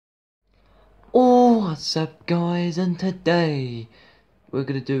What's up guys, and today we're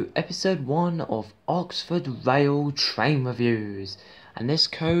going to do episode 1 of Oxford Rail Train Reviews, and this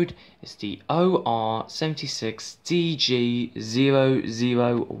code is the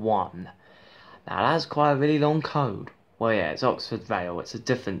OR76DG001. Now that's quite a really long code. Well yeah, it's Oxford Rail, it's a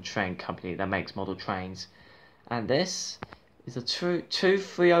different train company that makes model trains, and this is a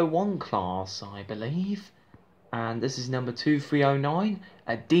 2301 class I believe, and this is number 2309,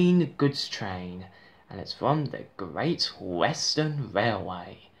 a Dean goods train. And it's from the Great Western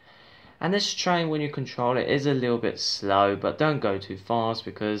Railway. And this train, when you control it, is a little bit slow, but don't go too fast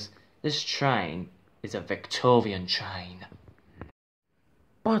because this train is a Victorian train.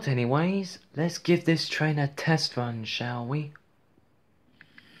 But anyways, let's give this train a test run, shall we?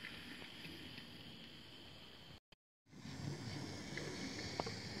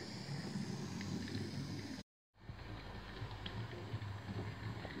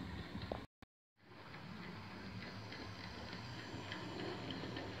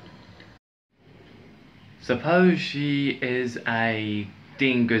 Suppose she is a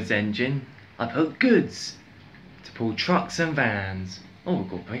Dean goods engine. I put goods to pull trucks and vans. Oh, we've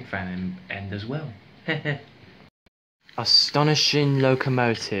got a brake van end as well. Astonishing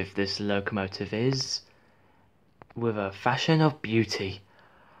locomotive this locomotive is, with a fashion of beauty.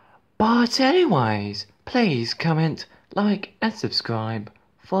 But anyways, please comment, like and subscribe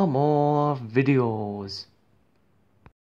for more videos.